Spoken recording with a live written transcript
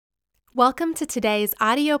Welcome to today's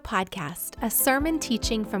audio podcast, a sermon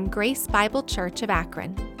teaching from Grace Bible Church of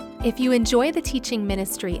Akron. If you enjoy the teaching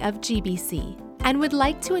ministry of GBC and would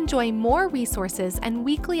like to enjoy more resources and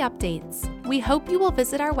weekly updates, we hope you will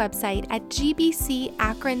visit our website at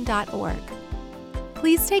gbcakron.org.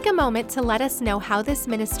 Please take a moment to let us know how this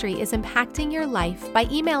ministry is impacting your life by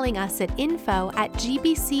emailing us at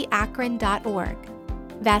info@gbcakron.org.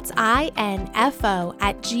 That's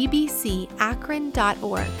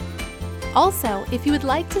info@gbcakron.org. Also, if you would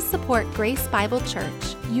like to support Grace Bible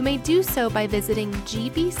Church, you may do so by visiting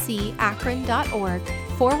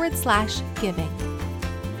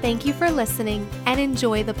gbcakron.org/giving. Thank you for listening and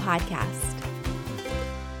enjoy the podcast.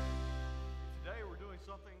 Today we're doing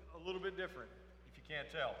something a little bit different, if you can't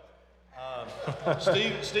tell.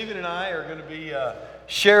 Stephen and I are going to be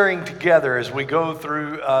sharing together as we go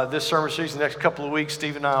through this sermon series. The next couple of weeks,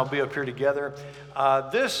 Steve and I will be up here together.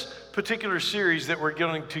 This particular series that we're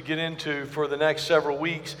going to get into for the next several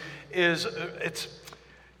weeks is,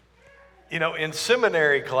 in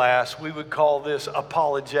seminary class, we would call this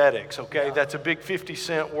apologetics, okay? That's a big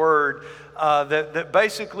 50-cent word that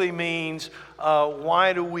basically means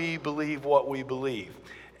why do we believe what we believe?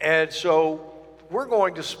 And so we're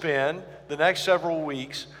going to spend the next several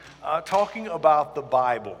weeks talking about the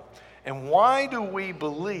Bible. And why do we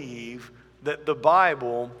believe that the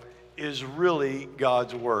Bible is really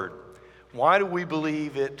God's Word? Why do we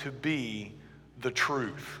believe it to be the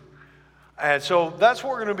truth? And so that's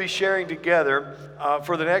what we're going to be sharing together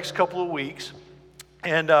for the next couple of weeks.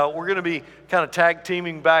 And we're going to be kind of tag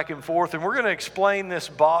teaming back and forth. And we're going to explain this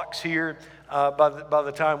box here by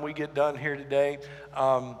the time we get done here today.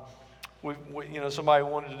 Somebody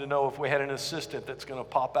wanted to know if we had an assistant that's going to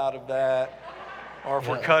pop out of that, or if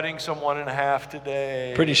we're cutting someone in half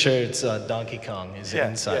today. Pretty sure it's Donkey Kong is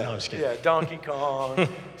inside. No, I'm just kidding. Yeah, Donkey Kong.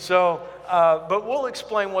 So, but we'll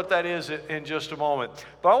explain what that is in just a moment.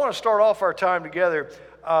 But I want to start off our time together.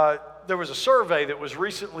 There was a survey that was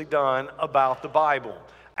recently done about the Bible,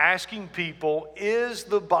 asking people, is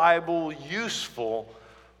the Bible useful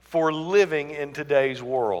for living in today's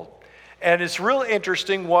world? And it's real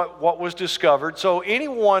interesting what was discovered. So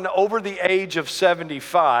anyone over the age of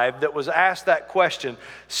 75 that was asked that question,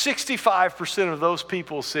 65% of those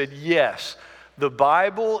people said, yes, the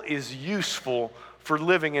Bible is useful for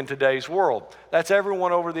living in today's world. That's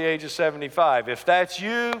everyone over the age of 75. If that's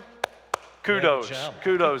you, kudos,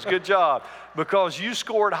 good job, because you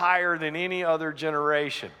scored higher than any other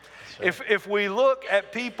generation. Right. If we look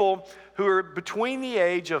at people who are between the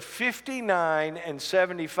age of 59 and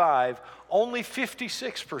 75, only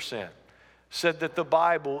 56% said that the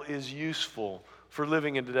Bible is useful for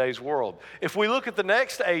living in today's world. If we look at the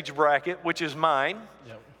next age bracket, which is mine,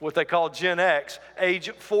 what they call Gen X,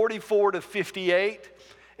 age 44 to 58,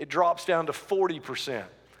 it drops down to 40%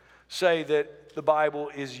 say that the Bible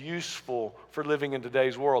is useful for living in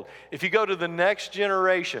today's world. If you go to the next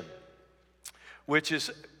generation, which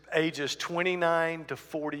is ages 29 to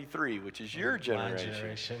 43, which is your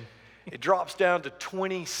generation, it drops down to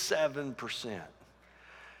 27%.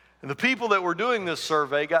 And the people that were doing this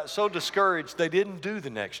survey got so discouraged they didn't do the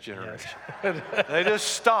next generation. Yes. They just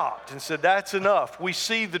stopped and said, that's enough. We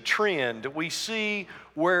see the trend. We see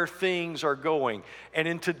where things are going. And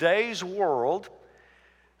in today's world,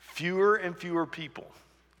 fewer and fewer people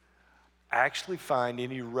actually find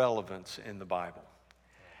any relevance in the Bible.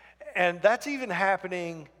 And that's even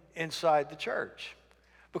happening inside the church.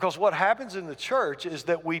 Because what happens in the church is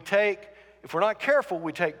that we take, if we're not careful,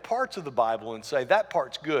 we take parts of the Bible and say, that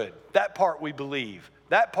part's good, that part we believe,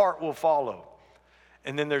 that part we'll follow.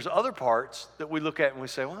 And then there's other parts that we look at and we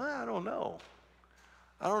say, well, I don't know.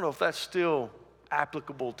 I don't know if that's still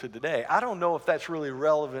applicable to today. I don't know if that's really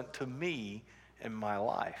relevant to me in my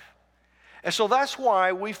life. And so that's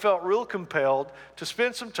why we felt real compelled to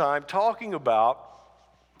spend some time talking about,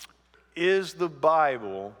 is the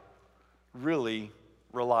Bible really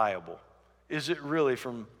reliable? Is it really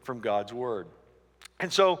from God's Word?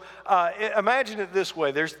 And so imagine it this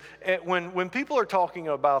way. When people are talking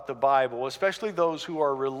about the Bible, especially those who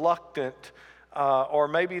are reluctant or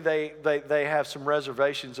maybe they have some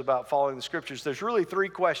reservations about following the Scriptures, there's really three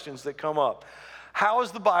questions that come up. How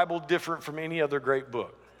is the Bible different from any other great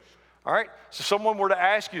book? All right? So someone were to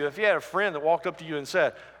ask you, if you had a friend that walked up to you and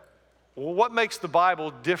said, well, what makes the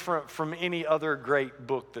Bible different from any other great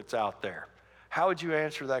book that's out there? How would you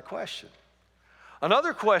answer that question?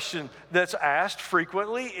 Another question that's asked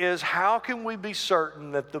frequently is, how can we be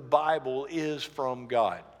certain that the Bible is from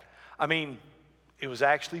God? I mean, it was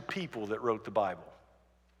actually people that wrote the Bible.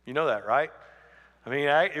 You know that, right? I mean,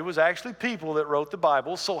 it was actually people that wrote the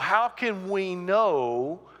Bible. So how can we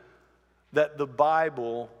know that the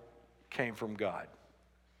Bible came from God?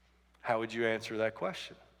 How would you answer that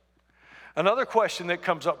question? Another question that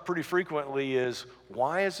comes up pretty frequently is,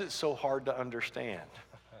 why is it so hard to understand?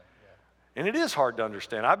 And it is hard to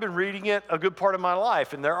understand. I've been reading it a good part of my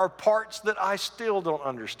life, and there are parts that I still don't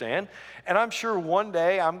understand. And I'm sure one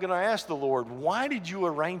day I'm going to ask the Lord, why did you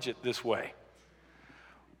arrange it this way?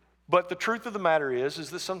 But the truth of the matter is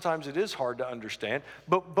that sometimes it is hard to understand.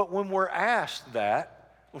 But when we're asked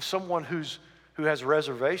that, of someone who has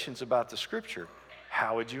reservations about the Scripture,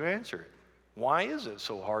 how would you answer it? Why is it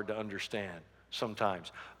so hard to understand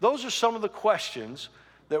sometimes? Those are some of the questions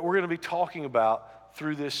that we're going to be talking about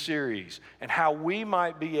through this series, and how we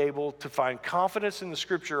might be able to find confidence in the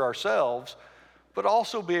Scripture ourselves, but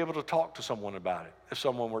also be able to talk to someone about it if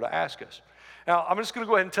someone were to ask us. Now, I'm just going to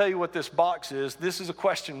go ahead and tell you what this box is. This is a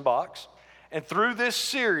question box, and through this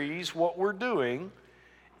series, what we're doing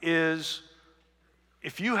is,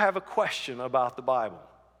 if you have a question about the Bible,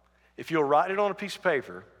 if you'll write it on a piece of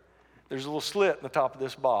paper, there's a little slit in the top of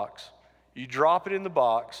this box. You drop it in the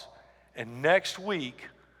box, and next week,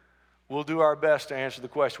 we'll do our best to answer the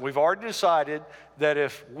question. We've already decided that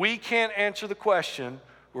if we can't answer the question,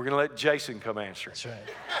 we're going to let Jason come answer it.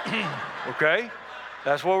 That's right. Okay?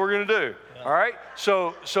 That's what we're going to do. Yeah. All right?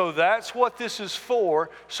 So that's what this is for.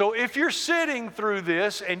 So if you're sitting through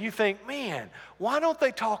this and you think, man, why don't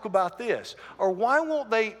they talk about this? Or why won't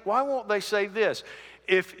they say this?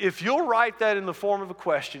 If you'll write that in the form of a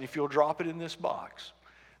question, if you'll drop it in this box,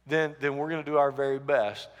 then we're going to do our very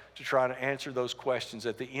best to try to answer those questions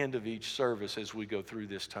at the end of each service as we go through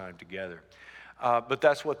this time together. But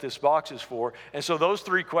that's what this box is for. And so those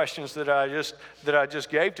three questions that I just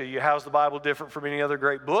gave to you: how's the Bible different from any other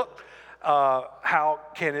great book? How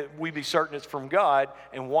can we be certain it's from God?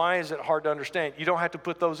 And why is it hard to understand? You don't have to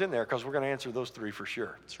put those in there, because we're going to answer those three for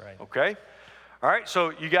sure. That's right. Okay? All right, so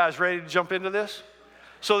you guys ready to jump into this?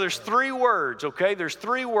 So there's three words, okay? There's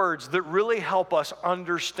three words that really help us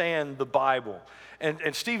understand the Bible.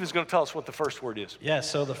 And Stephen's going to tell us what the first word is. Yeah,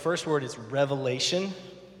 so the first word is revelation.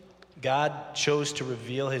 God chose to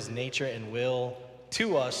reveal his nature and will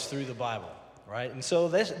to us through the Bible, right? And so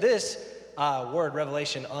this word,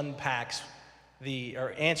 revelation, unpacks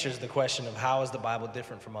or answers the question of how is the Bible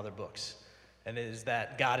different from other books? And it is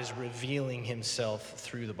that God is revealing himself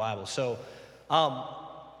through the Bible. So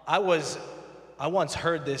I once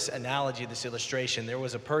heard this analogy, this illustration. There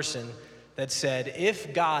was a person that said,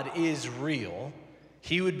 if God is real,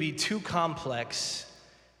 he would be too complex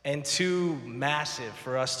and too massive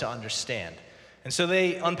for us to understand. And so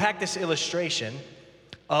they unpacked this illustration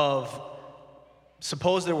of,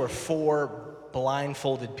 suppose there were 4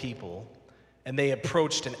 blindfolded people and they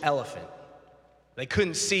approached an elephant. They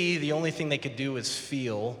couldn't see. The only thing they could do was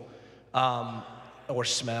feel or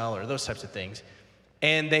smell or those types of things.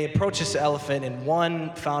 And they approached this elephant, and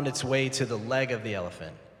one found its way to the leg of the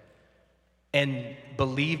elephant and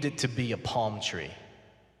believed it to be a palm tree.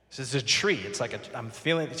 So it's a tree. It's like I'm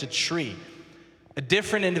feeling it's a tree. A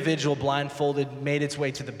different individual, blindfolded, made its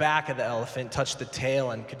way to the back of the elephant, touched the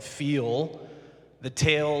tail, and could feel the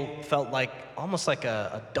tail felt like almost like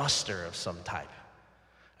a duster of some type.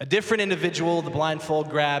 A different individual, the blindfold,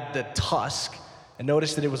 grabbed the tusk and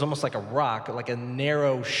noticed that it was almost like a rock, like a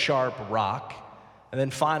narrow, sharp rock. And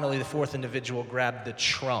then finally, the fourth individual grabbed the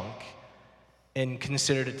trunk and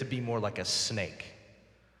considered it to be more like a snake.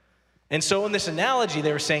 And so in this analogy,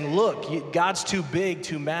 they were saying, look, God's too big,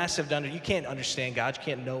 too massive. You can't understand God. You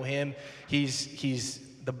can't know him. He's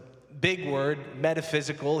the big word,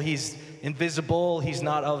 metaphysical. He's invisible. He's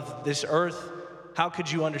not of this earth. How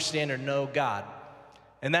could you understand or know God?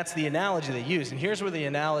 And that's the analogy they use. And here's where the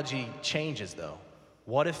analogy changes, though.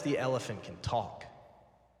 What if the elephant can talk?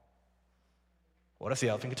 What if the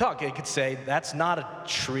elephant could talk? It could say, that's not a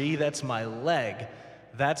tree, that's my leg.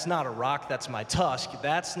 That's not a rock, that's my tusk.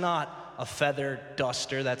 That's not a feather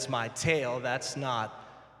duster, that's my tail. That's not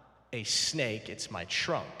a snake, it's my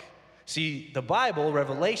trunk. See, the Bible,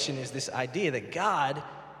 Revelation, is this idea that God,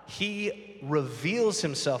 he reveals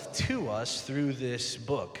himself to us through this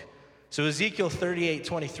book. So Ezekiel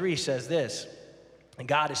 38:23 says this, and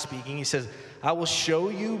God is speaking. He says, I will show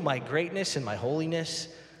you my greatness and my holiness.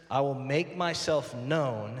 I will make myself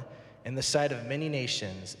known in the sight of many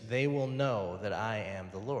nations. They will know that I am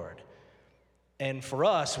the Lord. And for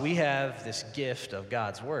us, we have this gift of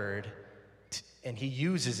God's word, and he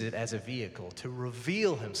uses it as a vehicle to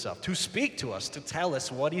reveal himself, to speak to us, to tell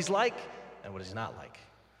us what he's like and what he's not like.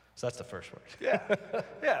 So that's the first word.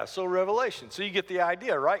 Yeah, so revelation. So you get the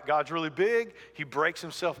idea, right? God's really big. He breaks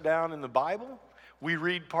himself down in the Bible. We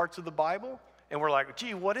read parts of the Bible, and we're like,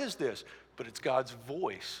 gee, what is this? but it's God's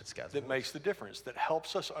voice that voice. makes the difference, that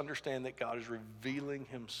helps us understand that God is revealing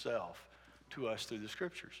himself to us through the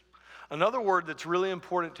scriptures. Another word that's really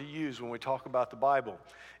important to use when we talk about the Bible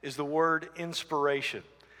is the word inspiration.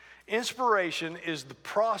 Inspiration is the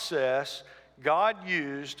process God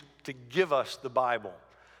used to give us the Bible.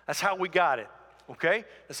 That's how we got it, okay?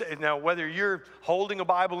 Now, whether you're holding a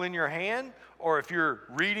Bible in your hand, or if you're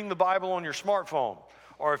reading the Bible on your smartphone,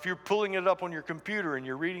 or if you're pulling it up on your computer and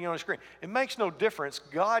you're reading on a screen, it makes no difference.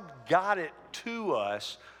 God got it to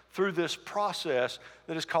us through this process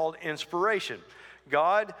that is called inspiration.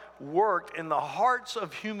 God worked in the hearts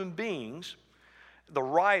of human beings, the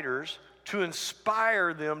writers, to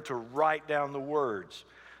inspire them to write down the words.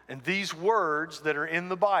 And these words that are in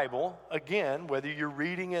the Bible, again, whether you're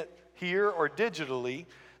reading it here or digitally,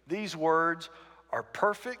 these words are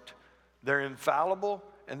perfect, they're infallible,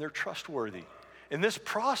 and they're trustworthy. In this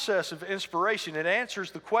process of inspiration, it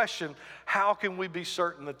answers the question, how can we be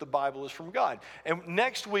certain that the Bible is from God? And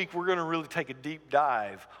next week, we're going to really take a deep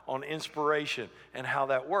dive on inspiration and how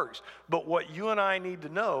that works. But what you and I need to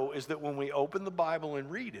know is that when we open the Bible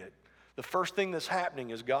and read it, the first thing that's happening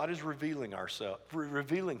is God is revealing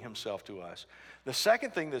himself to us. The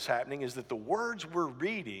second thing that's happening is that the words we're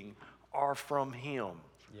reading are from him.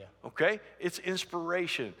 Yeah. Okay? It's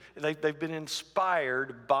inspiration. They've been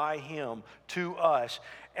inspired by him to us.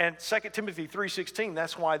 And 2 Timothy 3:16,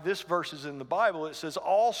 that's why this verse is in the Bible. It says,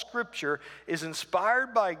 all scripture is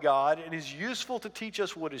inspired by God and is useful to teach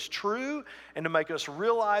us what is true and to make us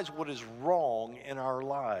realize what is wrong in our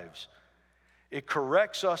lives. It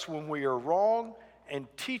corrects us when we are wrong and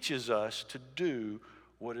teaches us to do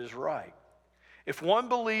what is right. If one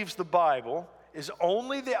believes the Bible is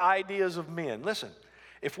only the ideas of men, listen,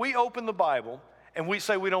 if we open the Bible and we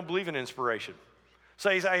say we don't believe in inspiration,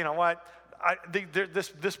 say you know what,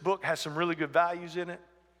 this book has some really good values in it,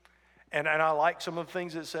 and I like some of the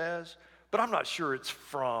things it says, but I'm not sure it's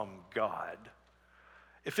from God.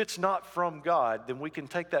 If it's not from God, then we can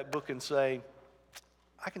take that book and say,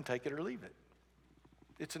 I can take it or leave it.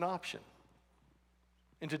 It's an option.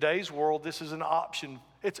 In today's world, this is an option.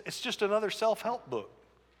 It's just another self-help book.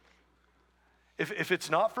 If it's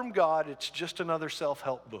not from God, it's just another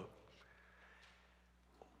self-help book.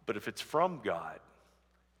 But if it's from God,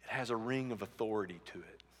 it has a ring of authority to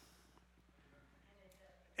it.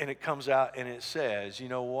 And it comes out and it says, you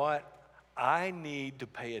know what? I need to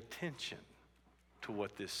pay attention to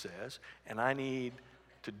what this says, and I need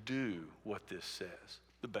to do what this says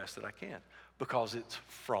the best that I can, because it's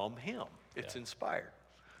from him. It's inspired.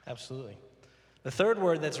 Absolutely. The third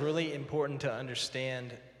word that's really important to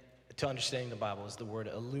understanding the Bible is the word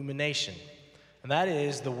illumination. And that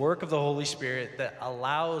is the work of the Holy Spirit that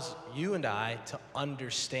allows you and I to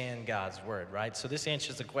understand God's word, right? So this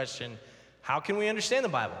answers the question, how can we understand the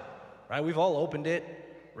Bible, right? We've all opened it,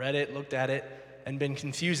 read it, looked at it, and been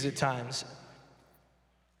confused at times.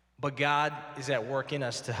 But God is at work in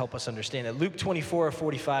us to help us understand it. Luke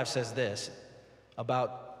 24:45 says this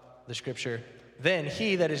about the scripture. Then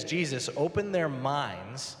he, that is Jesus, opened their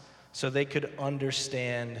minds so they could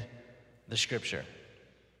understand the scripture.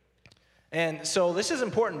 And so this is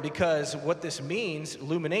important because what this means,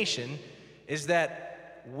 illumination, is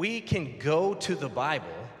that we can go to the Bible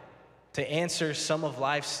to answer some of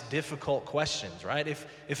life's difficult questions, right?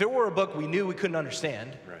 If it were a book we knew we couldn't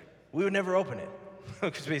understand, right, we would never open it.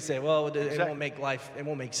 Because we say, well, it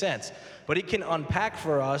won't make sense. But it can unpack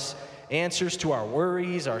for us answers to our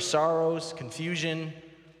worries, our sorrows, confusion.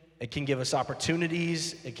 It can give us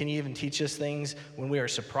opportunities. It can even teach us things when we are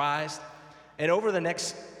surprised. And over the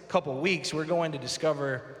next couple weeks, we're going to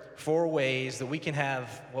discover 4 ways that we can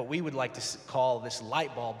have what we would like to call this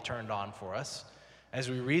light bulb turned on for us as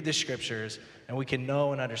we read the scriptures, and we can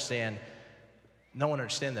know and understand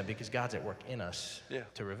them because God's at work in us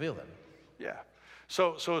to reveal them. Yeah.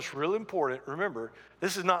 So it's really important. Remember,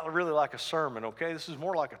 this is not really like a sermon, okay? This is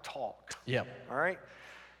more like a talk. Yeah. All right?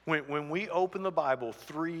 When we open the Bible,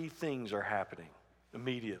 3 things are happening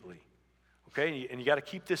immediately. Okay? And you got to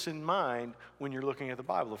keep this in mind when you're looking at the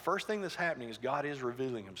Bible. The first thing that's happening is God is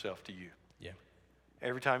revealing himself to you. Yeah.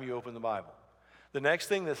 Every time you open the Bible. The next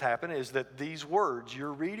thing that's happened is that these words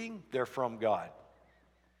you're reading, they're from God.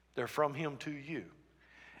 They're from him to you.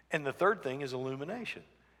 And the third thing is illumination,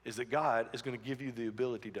 is that God is going to give you the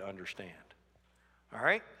ability to understand. All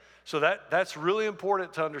right? So that's really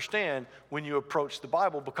important to understand when you approach the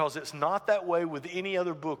Bible, because it's not that way with any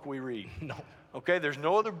other book we read. No. Okay? There's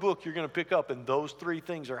no other book you're going to pick up and those 3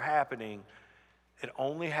 things are happening. It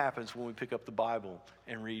only happens when we pick up the Bible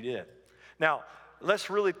and read it. Now, let's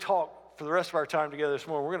really talk for the rest of our time together this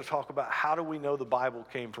morning. We're going to talk about how do we know the Bible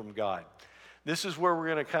came from God. This is where we're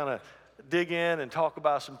going to kind of dig in and talk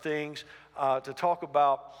about some things, to talk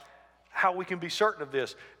about how we can be certain of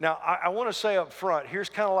this. Now, I want to say up front, here's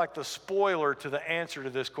kind of like the spoiler to the answer to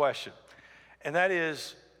this question, and that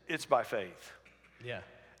is, it's by faith. Yeah.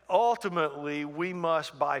 Ultimately, we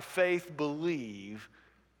must by faith believe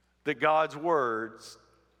that God's words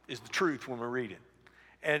is the truth when we read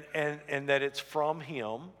it, and that it's from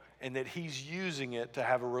Him, and that He's using it to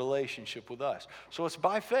have a relationship with us. So it's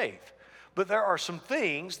by faith. But there are some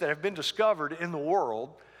things that have been discovered in the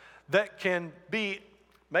world that can be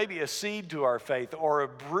maybe a seed to our faith or a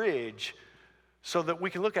bridge so that we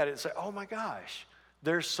can look at it and say, oh my gosh,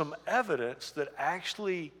 there's some evidence that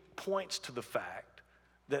actually points to the fact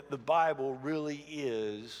that the Bible really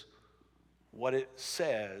is what it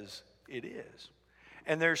says it is.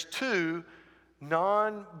 And there's two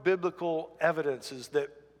non-biblical evidences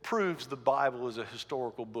that proves the Bible is a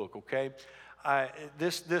historical book, okay?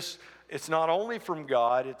 It's not only from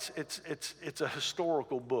God, it's a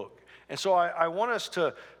historical book. And so I want us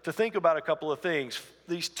to think about a couple of things.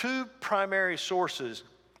 These two primary sources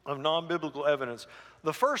of non-biblical evidence.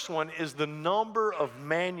 The first one is the number of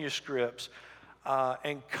manuscripts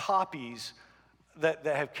and copies that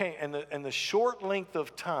have came, and the short length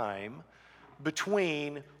of time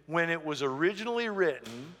between when it was originally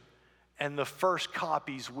written and the first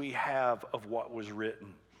copies we have of what was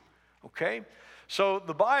written. Okay? So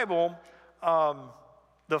the Bible,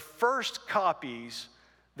 the first copies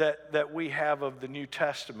that we have of the New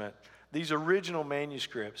Testament, these original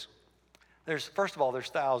manuscripts, first of all, there's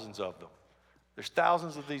thousands of them. There's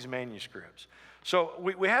thousands of these manuscripts. So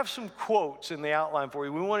we have some quotes in the outline for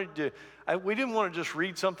you. We didn't want to just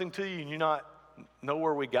read something to you and you not know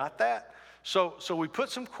where we got that. So we put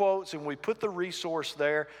some quotes and we put the resource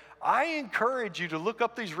there. I encourage you to look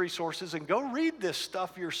up these resources and go read this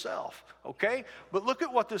stuff yourself, okay? But look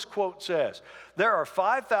at what this quote says. There are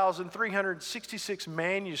 5,366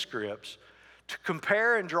 manuscripts to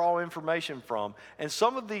compare and draw information from, and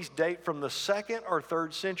some of these date from the 2nd or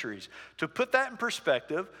 3rd centuries. To put that in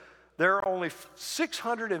perspective, there are only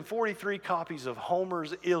 643 copies of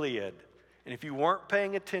Homer's Iliad. And if you weren't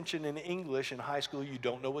paying attention in English in high school, you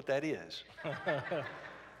don't know what that is.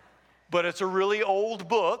 But it's a really old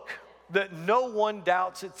book that no one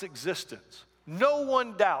doubts its existence. No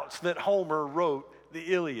one doubts that Homer wrote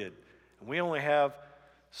the Iliad. And we only have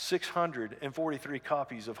 643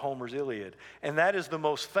 copies of Homer's Iliad. And that is the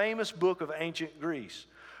most famous book of ancient Greece.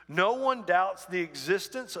 No one doubts the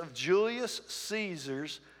existence of Julius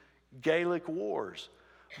Caesar's Gallic Wars.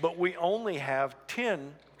 But we only have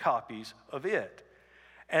 10 copies of it.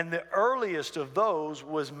 And the earliest of those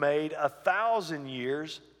was made 1,000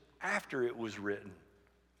 years after it was written.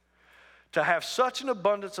 To have such an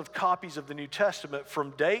abundance of copies of the New Testament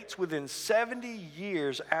from dates within 70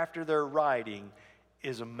 years after their writing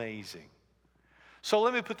is amazing. So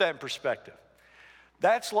let me put that in perspective.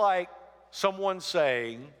 That's like someone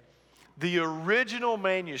saying the original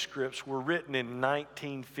manuscripts were written in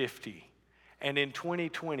 1950, and in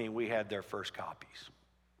 2020 we had their first copies.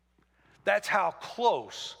 That's how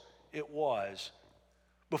close it was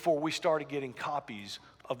before we started getting copies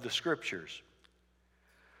of the scriptures.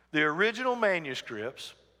 The original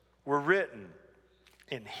manuscripts were written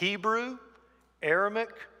in Hebrew,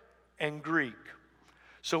 Aramaic, and Greek.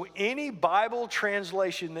 So any Bible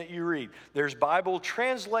translation that you read, there's Bible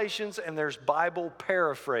translations and there's Bible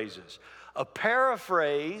paraphrases. A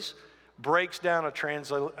paraphrase breaks down a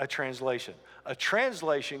translation. A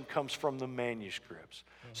translation comes from the manuscripts.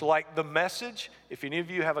 So like the Message, if any of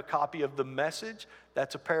you have a copy of the Message,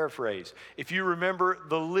 that's a paraphrase. If you remember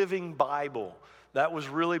the Living Bible, that was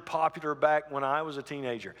really popular back when I was a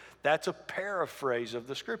teenager. That's a paraphrase of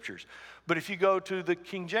the scriptures. But if you go to the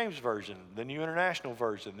King James Version, the New International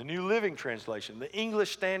Version, the New Living Translation, the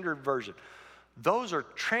English Standard Version, those are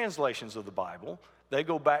translations of the Bible. They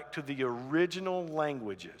go back to the original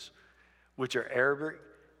languages, which are Arabic,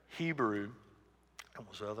 Hebrew, and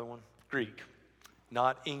what's the other one? Greek,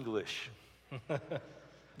 not English.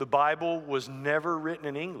 The Bible was never written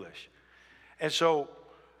in English. And so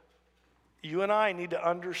you and I need to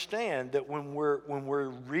understand that when we're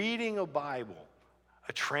reading a Bible,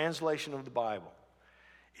 a translation of the Bible,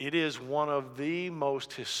 it is one of the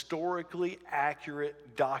most historically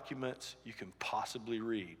accurate documents you can possibly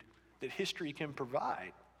read, that history can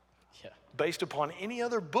provide, based upon any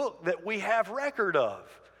other book that we have record of.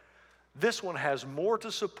 This one has more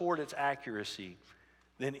to support its accuracy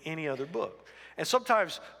than any other book. And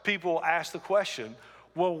sometimes people ask the question,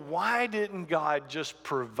 well, why didn't God just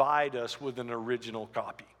provide us with an original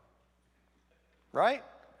copy? Right?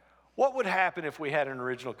 What would happen if we had an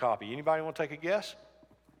original copy? Anybody want to take a guess?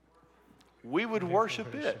 We would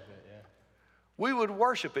worship it. we would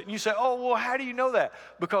worship it. And you say, oh, well, how do you know that?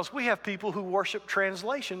 Because we have people who worship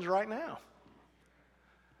translations right now.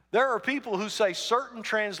 There are people who say certain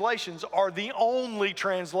translations are the only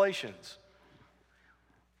translations.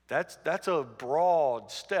 That's a broad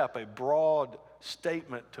step, a broad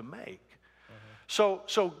statement to make.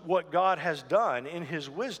 So what God has done in his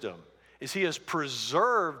wisdom is he has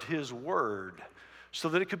preserved his word so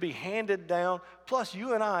that it could be handed down. Plus,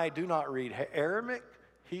 you and I do not read Aramaic,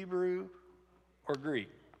 Hebrew, or Greek.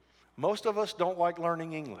 Most of us don't like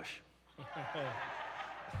learning English.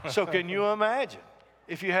 So can you imagine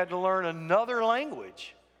if you had to learn another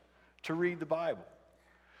language to read the Bible?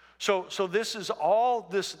 So this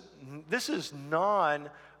is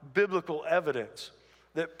non-biblical evidence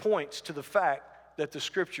that points to the fact that the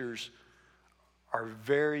scriptures are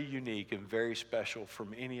very unique and very special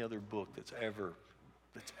from any other book that's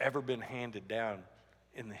ever been handed down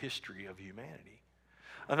in the history of humanity.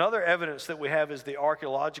 Another evidence that we have is the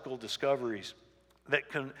archaeological discoveries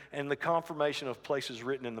and the confirmation of places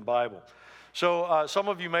written in the Bible. So some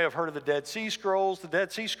of you may have heard of the Dead Sea Scrolls. The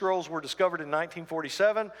Dead Sea Scrolls were discovered in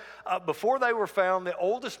 1947. Before they were found, the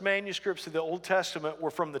oldest manuscripts of the Old Testament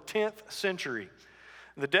were from the 10th century.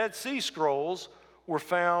 The Dead Sea Scrolls were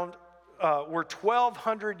found, were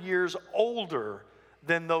 1,200 years older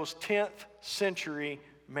than those 10th century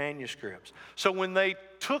manuscripts. So when they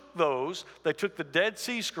took the Dead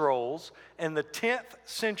Sea Scrolls and the 10th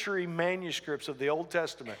century manuscripts of the Old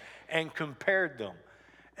Testament and compared them,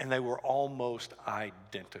 and they were almost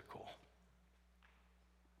identical.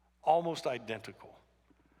 Almost identical.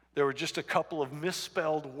 There were just a couple of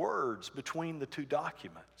misspelled words between the two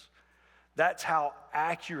documents. That's how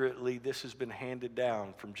accurately this has been handed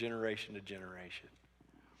down from generation to generation.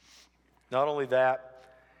 Not only that,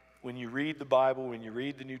 when you read the Bible, when you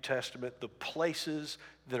read the New Testament, the places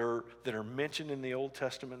that are mentioned in the Old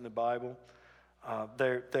Testament in the Bible,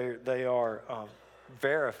 they are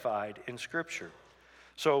verified in Scripture.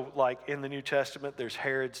 So, like in the New Testament, there's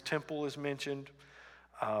Herod's temple is mentioned.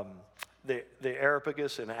 The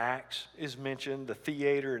Areopagus in Acts is mentioned. The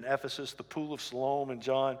theater in Ephesus, the pool of Siloam in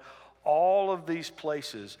John. All of these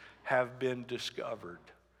places have been discovered.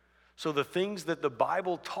 So the things that the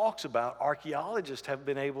Bible talks about, archaeologists have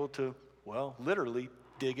been able to, well, literally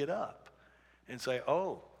dig it up and say,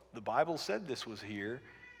 oh, the Bible said this was here,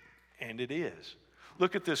 and it is.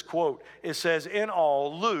 Look at this quote. It says, in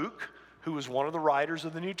all, Luke, who was one of the writers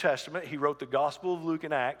of the New Testament, he wrote the Gospel of Luke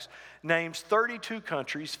and Acts, names 32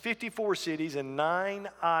 countries, 54 cities, and 9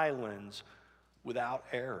 islands without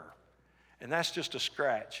error. And that's just a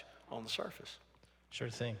scratch on the surface. Sure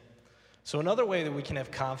thing. So another way that we can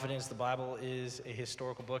have confidence the Bible is a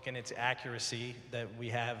historical book and its accuracy that we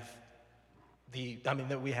have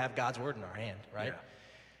God's word in our hand, right?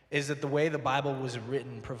 Yeah. Is that the way the Bible was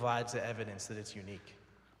written provides the evidence that it's unique,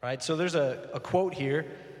 right? So there's a quote here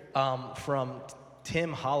from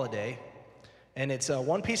Tim Holliday, and it's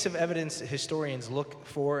one piece of evidence historians look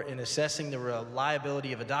for in assessing the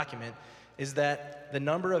reliability of a document is that the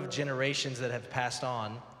number of generations that have passed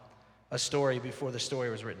on a story before the story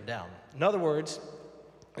was written down. In other words,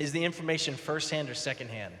 is the information firsthand or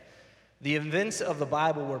secondhand? The events of the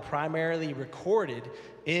Bible were primarily recorded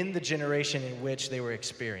in the generation in which they were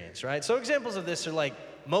experienced, right? So examples of this are like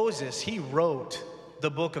Moses, he wrote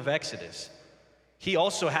the book of Exodus. He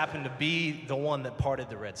also happened to be the one that parted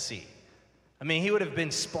the Red Sea. I mean, he would have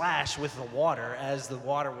been splashed with the water as the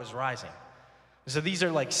water was rising. So these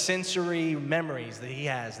are like sensory memories that he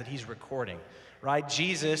has that he's recording, right?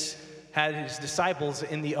 Jesus had his disciples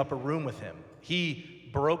in the upper room with him. He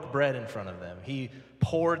broke bread in front of them. He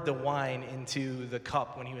poured the wine into the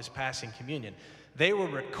cup when he was passing communion. They were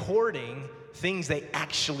recording things they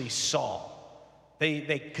actually saw.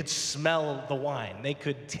 They could smell the wine. They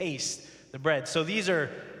could taste the bread. So these are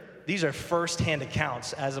firsthand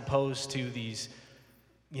accounts as opposed to these,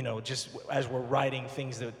 just as we're writing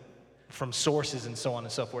things that from sources and so on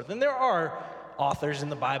and so forth. And there are authors in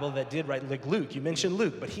the Bible that did write, like Luke. You mentioned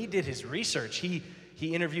Luke, but he did his research. He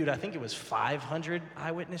interviewed, I think it was 500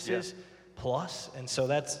 eyewitnesses plus. And so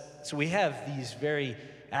we have these very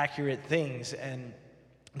accurate things and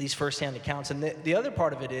these firsthand accounts. And the other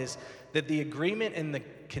part of it is that the agreement and the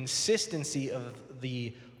consistency of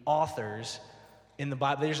the authors in the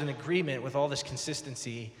Bible, there's an agreement with all this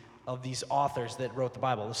consistency of these authors that wrote the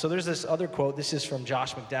Bible. So there's this other quote. This is from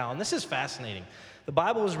Josh McDowell, and this is fascinating. The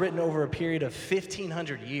Bible was written over a period of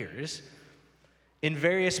 1,500 years in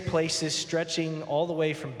various places stretching all the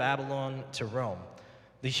way from Babylon to Rome.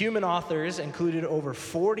 The human authors included over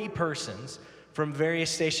 40 persons from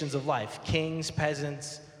various stations of life: kings,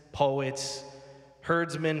 peasants, poets,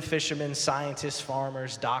 herdsmen, fishermen, scientists,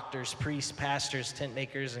 farmers, doctors, priests, pastors, tent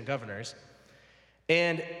makers, and governors.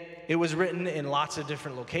 And it was written in lots of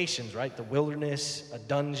different locations, right? The wilderness, a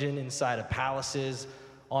dungeon inside of palaces,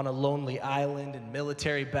 on a lonely island, in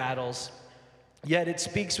military battles. Yet it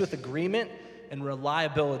speaks with agreement and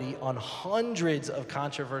reliability on hundreds of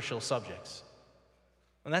controversial subjects.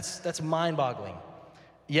 And that's mind-boggling.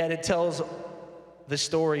 Yet it tells the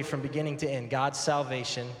story from beginning to end, God's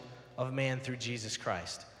salvation of man through Jesus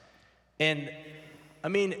Christ. And I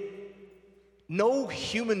mean, no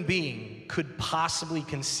human being could possibly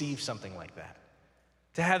conceive something like that.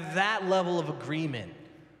 To have that level of agreement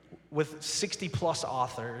with 60 plus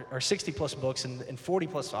books and 40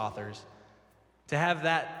 plus authors, to have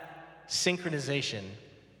that synchronization,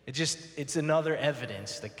 it's another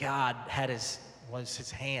evidence that God was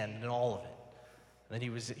his hand in all of it. And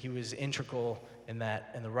that he was integral in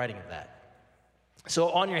the writing of that. So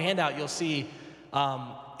on your handout, you'll see,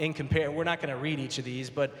 we're not going to read each of these,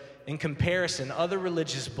 but in comparison, other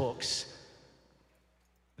religious books,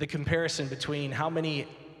 the comparison between how many,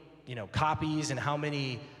 copies and how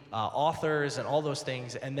many authors and all those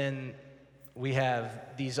things, and then we have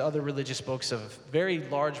these other religious books of very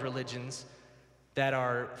large religions that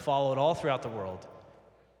are followed all throughout the world.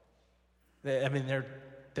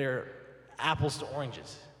 They're apples to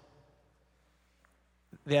oranges.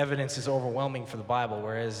 The evidence is overwhelming for the Bible,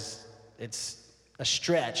 whereas it's a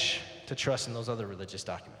stretch to trust in those other religious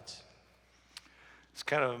documents. It's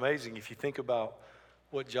kind of amazing if you think about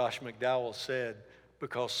what Josh McDowell said,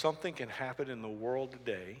 because something can happen in the world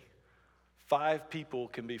today. 5 people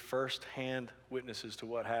can be first-hand witnesses to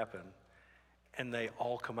what happened, and they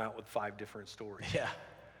all come out with 5 different stories. Yeah.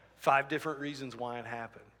 5 different reasons why it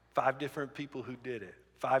happened. 5 different people who did it.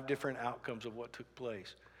 5 different outcomes of what took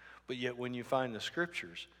place. But yet when you find the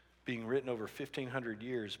scriptures being written over 1,500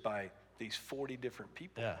 years by these 40 different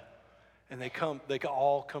people, yeah, and they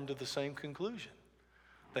all come to the same conclusion.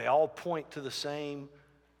 They all point to the same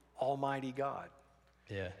Almighty God.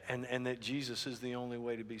 Yeah. And that Jesus is the only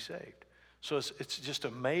way to be saved. So it's just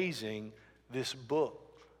amazing, this book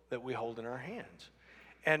that we hold in our hands.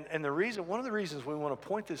 And one of the reasons we want to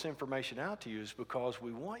point this information out to you is because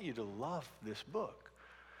we want you to love this book.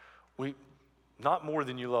 Not more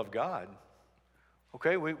than you love God.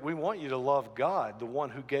 Okay, we want you to love God, the one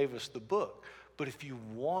who gave us the book. But if you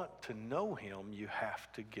want to know him, you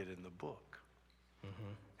have to get in the book.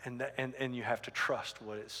 Mm-hmm. And you have to trust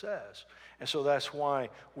what it says. And so that's why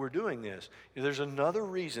we're doing this. There's another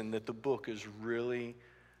reason that the book really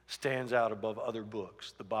stands out above other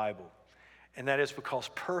books, the Bible. And that is because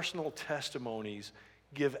personal testimonies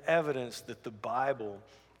give evidence that the Bible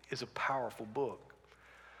is a powerful book.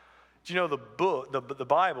 Do you know the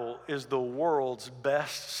Bible is the world's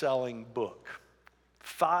best-selling book?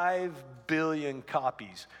 5 billion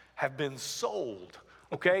copies have been sold,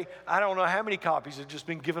 okay? I don't know how many copies have just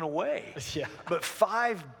been given away. Yeah. But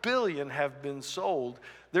 5 billion have been sold.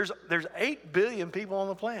 There's 8 billion people on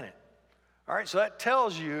the planet. All right, so that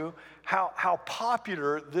tells you how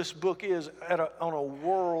popular this book is on a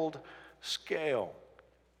world scale.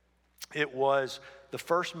 It was the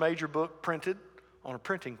first major book printed on a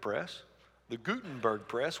printing press, the Gutenberg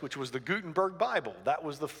press, which was the Gutenberg Bible. That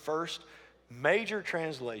was the first major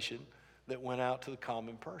translation that went out to the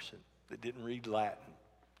common person that didn't read Latin.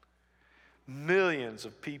 Millions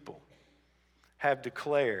of people have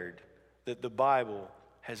declared that the Bible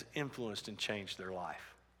has influenced and changed their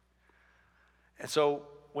life. And so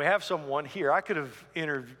we have someone here. I could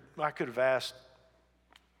have asked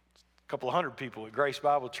a couple of hundred people at Grace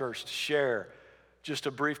Bible Church to share just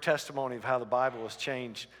a brief testimony of how the Bible has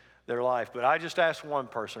changed their life. But I just asked one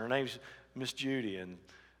person. Her name's Miss Judy. And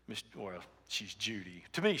she's Judy.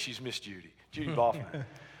 To me, she's Miss Judy Boffman.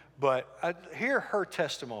 But I hear her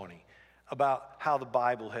testimony about how the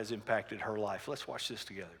Bible has impacted her life. Let's watch this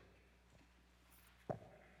together.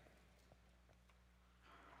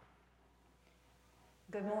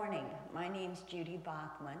 Good morning. My name's Judy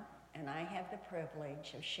Bachman, and I have the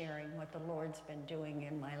privilege of sharing what the Lord's been doing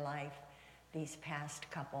in my life these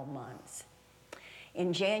past couple months.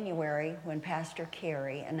 In January, when Pastor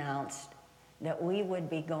Carey announced that we would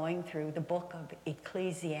be going through the book of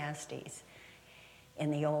Ecclesiastes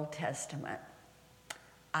in the Old Testament,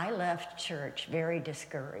 I left church very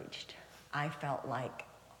discouraged. I felt like,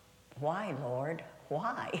 why, Lord?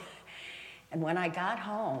 Why? And when I got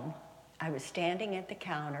home, I was standing at the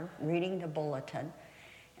counter reading the bulletin,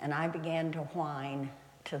 and I began to whine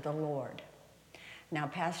to the Lord. Now,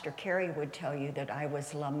 Pastor Carey would tell you that I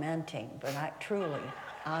was lamenting, but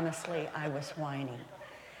honestly, I was whining.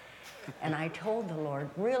 And I told the Lord,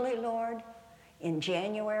 really, Lord, in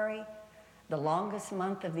January, the longest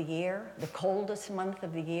month of the year, the coldest month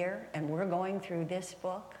of the year, and we're going through this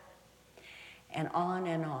book, and on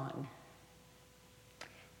and on.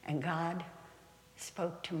 And God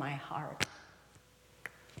spoke to my heart,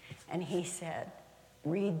 and he said,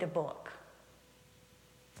 read the book.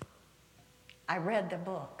 I read the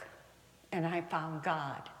book, and I found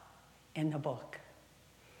God in the book.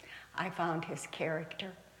 I found his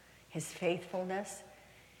character, his faithfulness,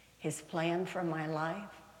 his plan for my life,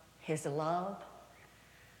 his love,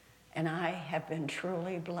 and I have been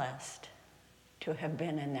truly blessed to have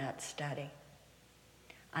been in that study.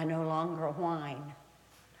 I no longer whine.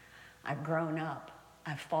 I've grown up.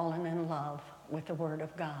 I've fallen in love with the Word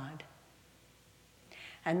of God.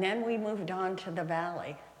 And then we moved on to the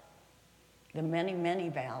valley, the many, many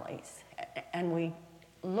valleys, and we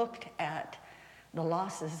looked at the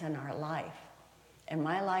losses in our life. And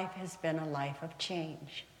my life has been a life of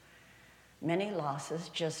change. Many losses,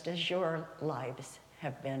 just as your lives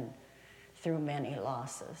have been through many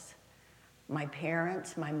losses. My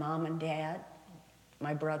parents, my mom and dad,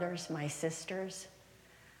 my brothers, my sisters,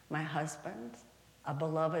 my husband, a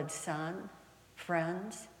beloved son,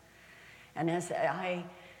 friends. And as I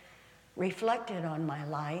reflected on my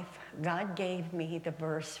life, God gave me the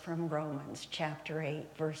verse from Romans chapter 8,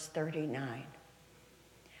 verse 39,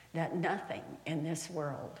 that nothing in this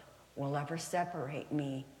world will ever separate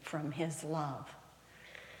me from his love.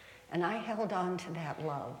 And I held on to that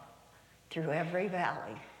love through every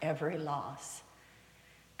valley, every loss.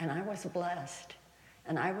 And I was blessed,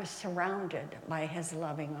 and I was surrounded by his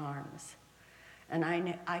loving arms. And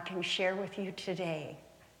I can share with you today,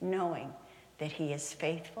 knowing that he is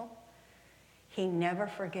faithful. He never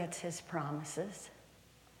forgets his promises.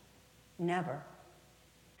 Never.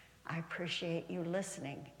 I appreciate you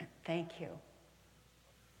listening. Thank you.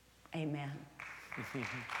 Amen.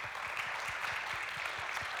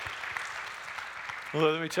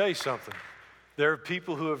 Well, let me tell you something. There are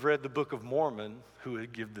people who have read the Book of Mormon who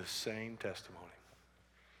would give the same testimony.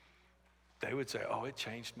 They would say, oh, it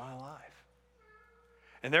changed my life.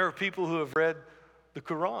 And there are people who have read the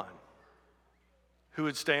Quran who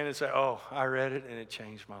would stand and say, oh, I read it and it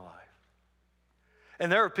changed my life. And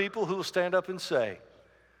there are people who will stand up and say,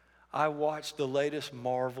 I watched the latest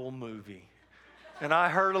Marvel movie and I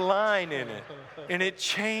heard a line in it and it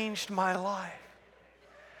changed my life.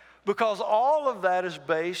 Because all of that is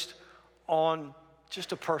based on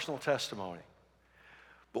just a personal testimony.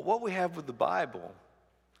 But what we have with the Bible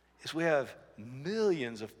is we have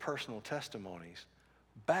millions of personal testimonies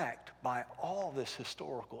backed by all this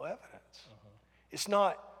historical evidence. It's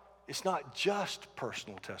not just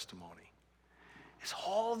personal testimony. It's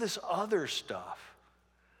all this other stuff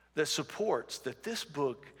that supports that this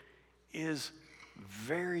book is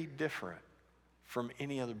very different from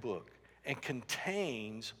any other book and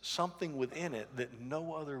contains something within it that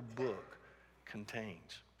no other book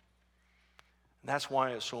contains. And that's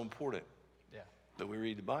why it's so important that we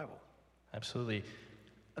read the Bible. Absolutely.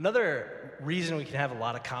 Another reason we can have a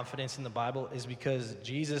lot of confidence in the Bible is because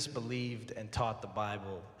Jesus believed and taught the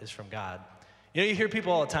Bible is from God. You know, you hear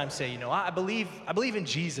people all the time say, I believe in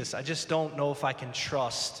Jesus. I just don't know if I can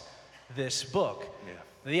trust this book. Yeah.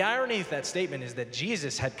 The irony of that statement is that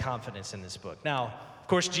Jesus had confidence in this book. Now, of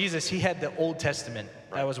course, Jesus, he had the Old Testament.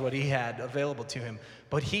 Right. That was what he had available to him.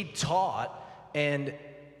 But he taught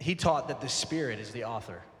that the Spirit is the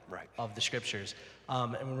author of the Scriptures.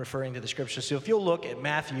 And when referring to the Scriptures. So if you'll look at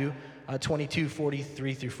Matthew 22,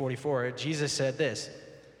 43 through 44, Jesus said this,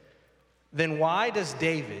 "Then why does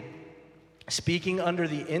David, speaking under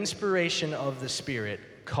the inspiration of the Spirit,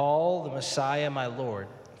 call the Messiah my Lord?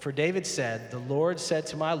 For David said, the Lord said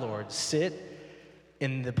to my Lord, sit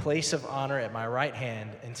in the place of honor at my right hand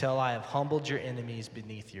until I have humbled your enemies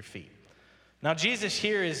beneath your feet." Now Jesus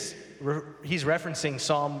here he's referencing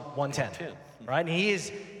Psalm 110. Right? And he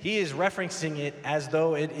is referencing it as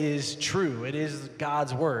though it is true. It is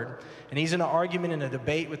God's word. And he's in an argument and a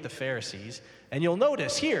debate with the Pharisees. And you'll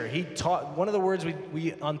notice here, he taught one of the words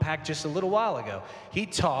we unpacked just a little while ago. He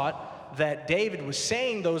taught that David was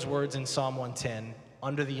saying those words in Psalm 110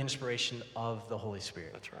 under the inspiration of the Holy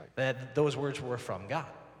Spirit. That's right. That those words were from God.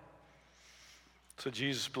 So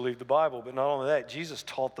Jesus believed the Bible, but not only that, Jesus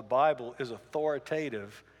taught the Bible is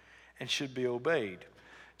authoritative and should be obeyed.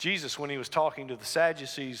 Jesus, when he was talking to the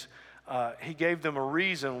Sadducees, he gave them a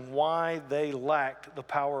reason why they lacked the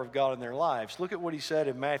power of God in their lives. Look at what he said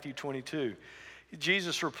in Matthew 22.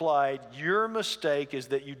 Jesus replied, your mistake is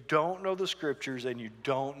that you don't know the Scriptures and you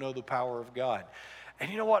don't know the power of God. And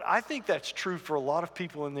you know what? I think that's true for a lot of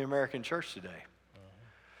people in the American church today.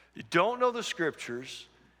 You don't know the Scriptures,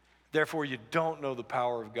 therefore you don't know the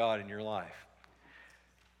power of God in your life.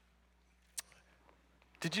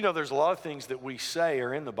 Did you know there's a lot of things that we say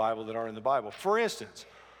are in the Bible that aren't in the Bible? For instance,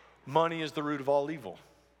 money is the root of all evil.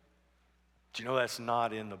 Do you know that's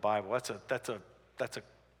not in the Bible? That's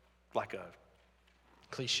like a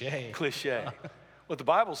Cliche. What the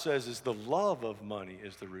Bible says is the love of money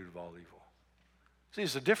is the root of all evil. See,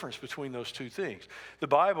 there's a difference between those two things. The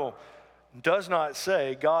Bible does not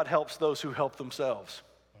say God helps those who help themselves.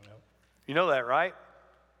 Nope. You know that, right?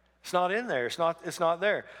 It's not in there. It's not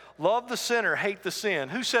there. Love the sinner, hate the sin.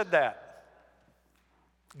 Who said that?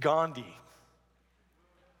 Gandhi.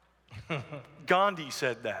 Gandhi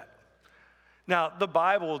said that. Now, the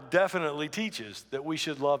Bible definitely teaches that we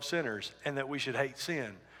should love sinners and that we should hate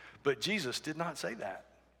sin. But Jesus did not say that.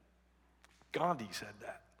 Gandhi said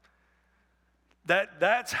that.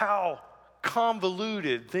 That's how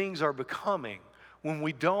convoluted things are becoming when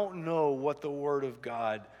we don't know what the Word of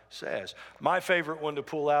God says. My favorite one to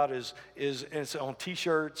pull out is it's on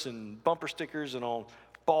T-shirts and bumper stickers and on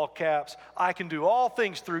ball caps. I can do all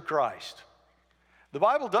things through Christ. The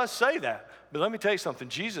Bible does say that, but let me tell you something.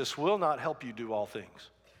 Jesus will not help you do all things.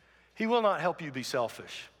 He will not help you be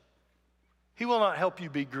selfish. He will not help you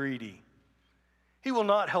be greedy. He will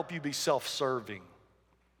not help you be self-serving.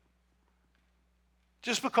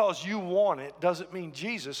 Just because you want it doesn't mean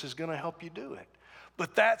Jesus is going to help you do it.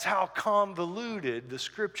 But that's how convoluted the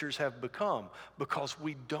scriptures have become, because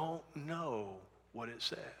we don't know what it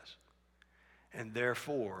says. And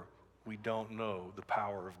therefore, we don't know the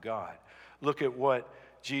power of God. Look at what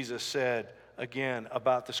Jesus said again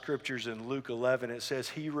about the scriptures in Luke 11. It says,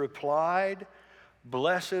 He replied,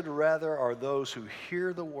 "Blessed rather are those who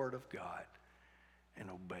hear the word of God and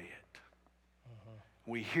obey it."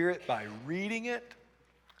 We hear it by reading it,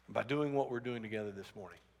 by doing what we're doing together this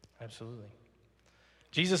morning. Absolutely.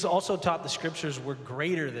 Jesus also taught the scriptures were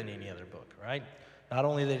greater than any other book, right? Not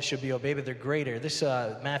only that it should be obeyed, but they're greater. This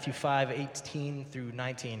Matthew 5:18 through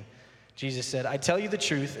 19, Jesus said, "I tell you the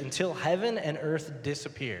truth, until heaven and earth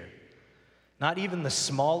disappear, not even the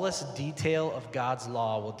smallest detail of God's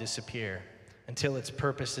law will disappear until its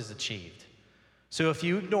purpose is achieved. So if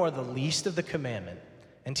you ignore the least of the commandment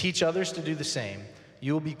and teach others to do the same,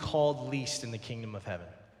 you will be called least in the kingdom of heaven.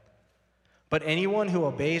 But anyone who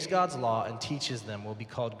obeys God's law and teaches them will be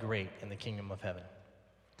called great in the kingdom of heaven."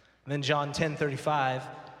 And then John 10:35,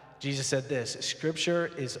 Jesus said this, "Scripture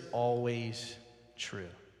is always true."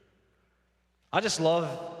 I just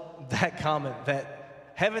love that comment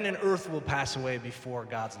that heaven and earth will pass away before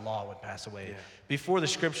God's law would pass away. Yeah. Before the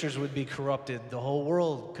scriptures would be corrupted, the whole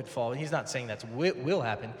world could fall. He's not saying that will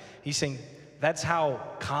happen. He's saying that's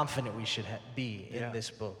how confident we should be in this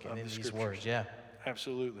book and in these words. Yeah.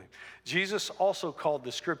 Absolutely. Jesus also called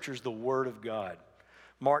the scriptures the Word of God.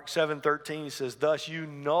 Mark 7:13 says, "Thus you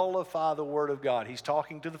nullify the Word of God." He's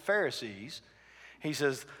talking to the Pharisees. He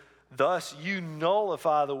says, "Thus you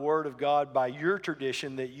nullify the Word of God by your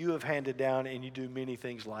tradition that you have handed down, and you do many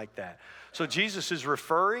things like that." So Jesus is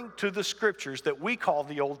referring to the scriptures that we call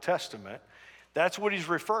the Old Testament. That's what he's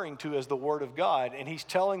referring to as the Word of God. And he's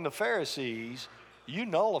telling the Pharisees, you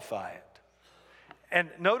nullify it. And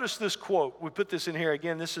notice this quote. We put this in here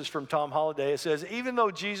again. This is from Tom Holliday. It says, "Even though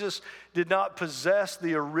Jesus did not possess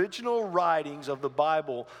the original writings of the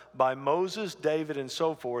Bible by Moses, David, and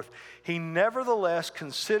so forth, he nevertheless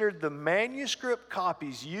considered the manuscript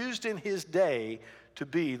copies used in his day to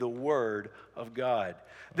be the Word of God."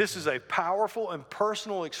 This is a powerful and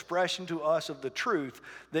personal expression to us of the truth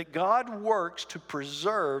that God works to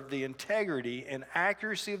preserve the integrity and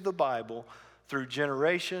accuracy of the Bible through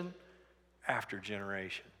generation after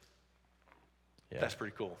generation. Yeah. That's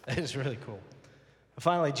pretty cool. It is really cool.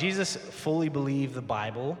 Finally, Jesus fully believed the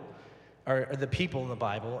Bible, or the people in the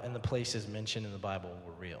Bible and the places mentioned in the Bible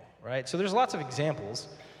were real, right? So there's lots of examples.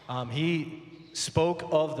 He spoke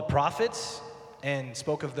of the prophets and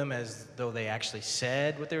spoke of them as though they actually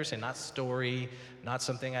said what they were saying, not story, not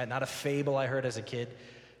a fable I heard as a kid,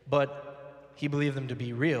 but he believed them to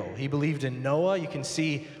be real. He believed in Noah. You can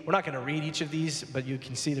see, we're not going to read each of these, but you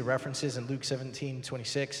can see the references in Luke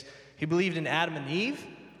 17:26. He believed in Adam and Eve,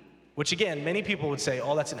 which again, many people would say,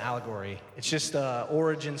 oh, that's an allegory. It's just an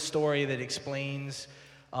origin story that explains,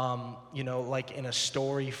 like in a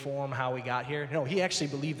story form how we got here. No, he actually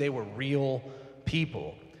believed they were real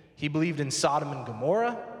people. He believed in Sodom and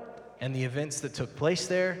Gomorrah and the events that took place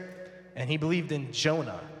there. And he believed in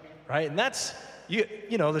Jonah, right? And that's,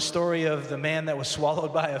 you know, the story of the man that was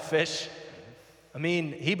swallowed by a fish. I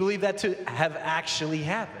mean, he believed that to have actually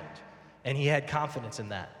happened. And he had confidence in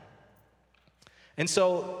that. And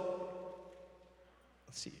so,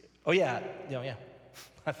 let's see. Oh, yeah.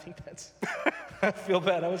 I think that's, I feel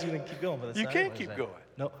bad. I was going to keep going, but that's you not can't keep going.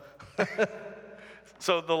 No.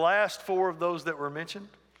 So the last four of those that were mentioned,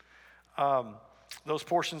 those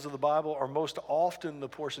portions of the Bible are most often the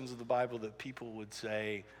portions of the Bible that people would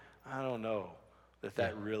say, I don't know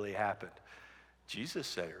that really happened. Jesus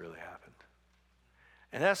said it really happened.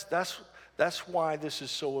 And that's why this is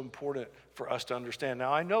so important for us to understand.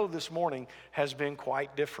 Now, I know this morning has been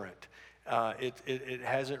quite different. It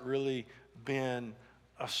hasn't really been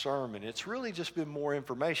a sermon. It's really just been more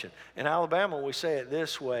information. In Alabama, we say it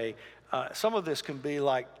this way. Some of this can be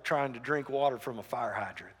like trying to drink water from a fire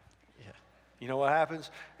hydrant. Yeah. You know what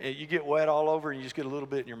happens? You get wet all over and you just get a little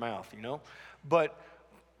bit in your mouth, But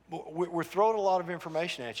we're throwing a lot of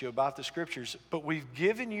information at you about the scriptures, but we've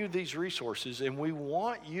given you these resources and we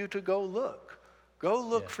want you to go look. Go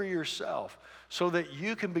look for yourself so that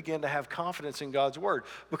you can begin to have confidence in God's word.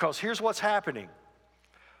 Because here's what's happening.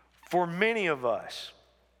 For many of us,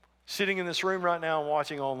 sitting in this room right now and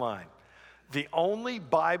watching online, the only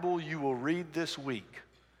Bible you will read this week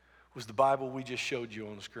was the Bible we just showed you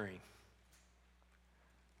on the screen.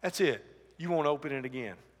 That's it. You won't open it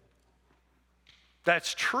again.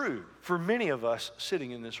 That's true for many of us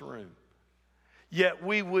sitting in this room. Yet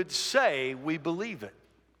we would say we believe it,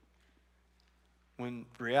 when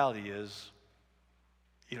the reality is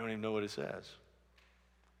you don't even know what it says.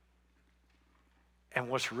 And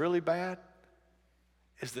what's really bad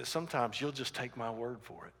is that sometimes you'll just take my word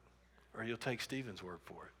for it, or you'll take Stephen's word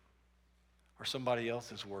for it, or somebody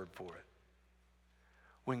else's word for it,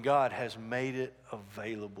 when God has made it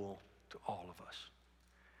available to all of us.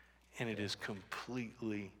 And it is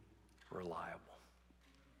completely reliable.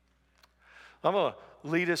 I'm going to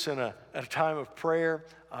lead us in a time of prayer.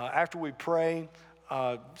 After we pray,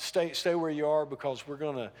 stay where you are, because we're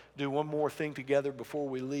going to do one more thing together before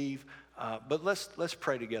we leave. But let's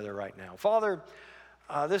pray together right now. Father,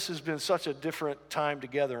 this has been such a different time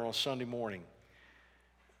together on Sunday morning.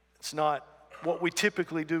 It's not what we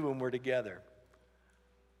typically do when we're together.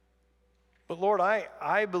 But Lord,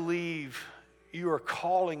 I believe you are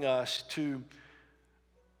calling us to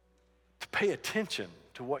pay attention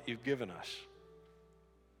to what you've given us.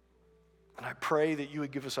 And I pray that you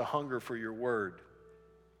would give us a hunger for your word.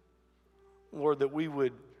 Lord, that we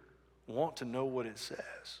would want to know what it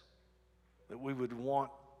says, that we would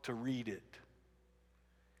want to read it.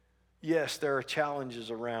 Yes, there are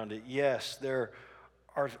challenges around it. Yes, there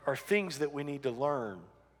are things that we need to learn.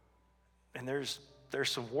 And there's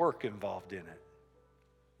some work involved in it.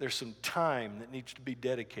 There's some time that needs to be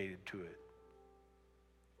dedicated to it.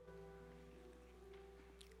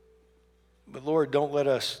 But Lord, don't let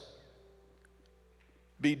us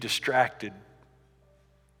be distracted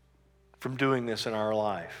from doing this in our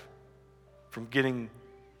life, from getting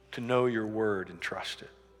to know your word and trust it.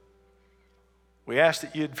 We ask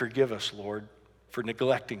that you'd forgive us, Lord, for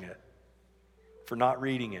neglecting it, for not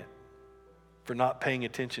reading it, for not paying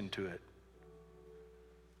attention to it.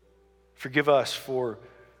 Forgive us for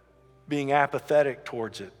being apathetic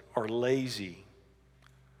towards it, or lazy,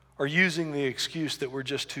 or using the excuse that we're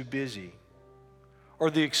just too busy,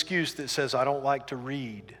 or the excuse that says, I don't like to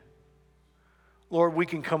read. Lord, we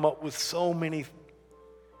can come up with so many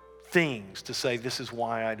things to say, this is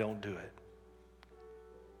why I don't do it.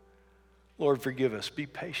 Lord, forgive us. Be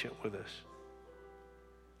patient with us.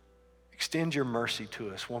 Extend your mercy to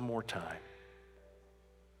us one more time.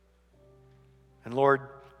 And Lord,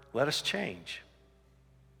 let us change.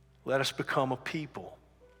 Let us become a people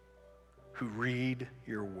who read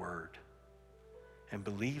your word and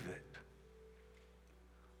believe it.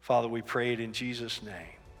 Father, we pray it in Jesus' name.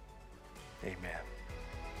 Amen.